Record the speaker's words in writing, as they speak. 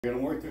We're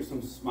going to work through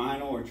some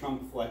spinal or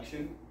trunk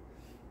flexion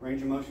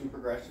range of motion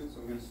progression. So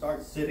we're going to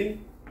start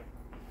sitting,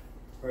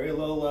 very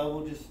low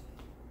level, just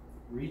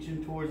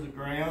reaching towards the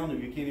ground.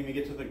 If you can't even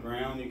get to the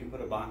ground, you can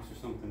put a box or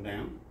something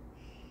down.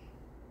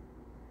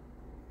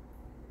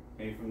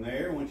 Okay, from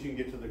there, once you can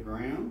get to the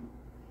ground,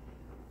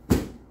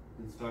 you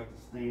can start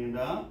to stand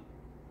up.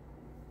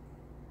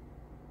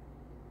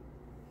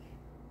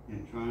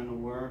 And trying to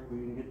work, we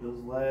can get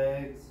those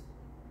legs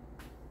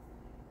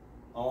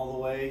all the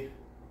way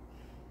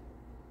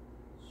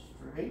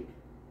straight.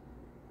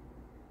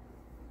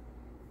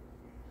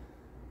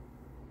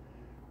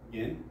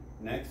 Again,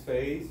 next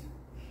phase,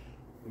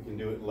 we can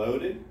do it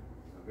loaded.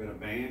 I've got a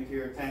band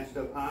here attached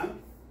up high.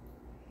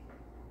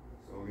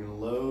 So we're going to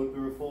load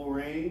through a full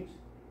range,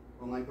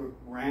 going like we're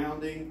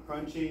rounding,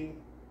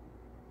 crunching,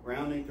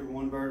 rounding through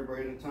one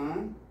vertebrae at a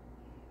time.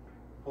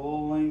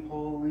 Pulling,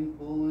 pulling,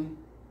 pulling.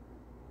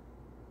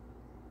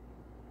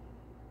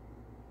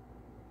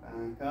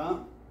 Back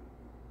up.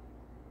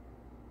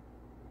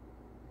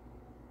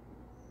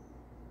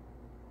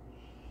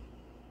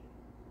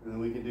 And then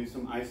we can do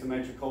some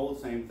isometric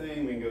hold, same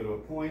thing. We can go to a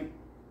point,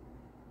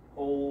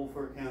 hold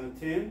for a count of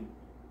 10.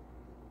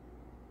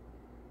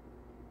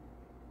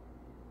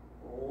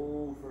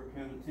 Hold for a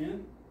count of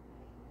 10.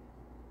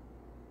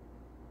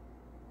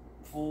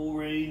 Full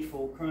range,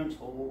 full crunch,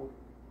 hold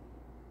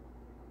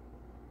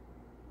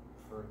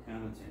for a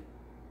count of 10.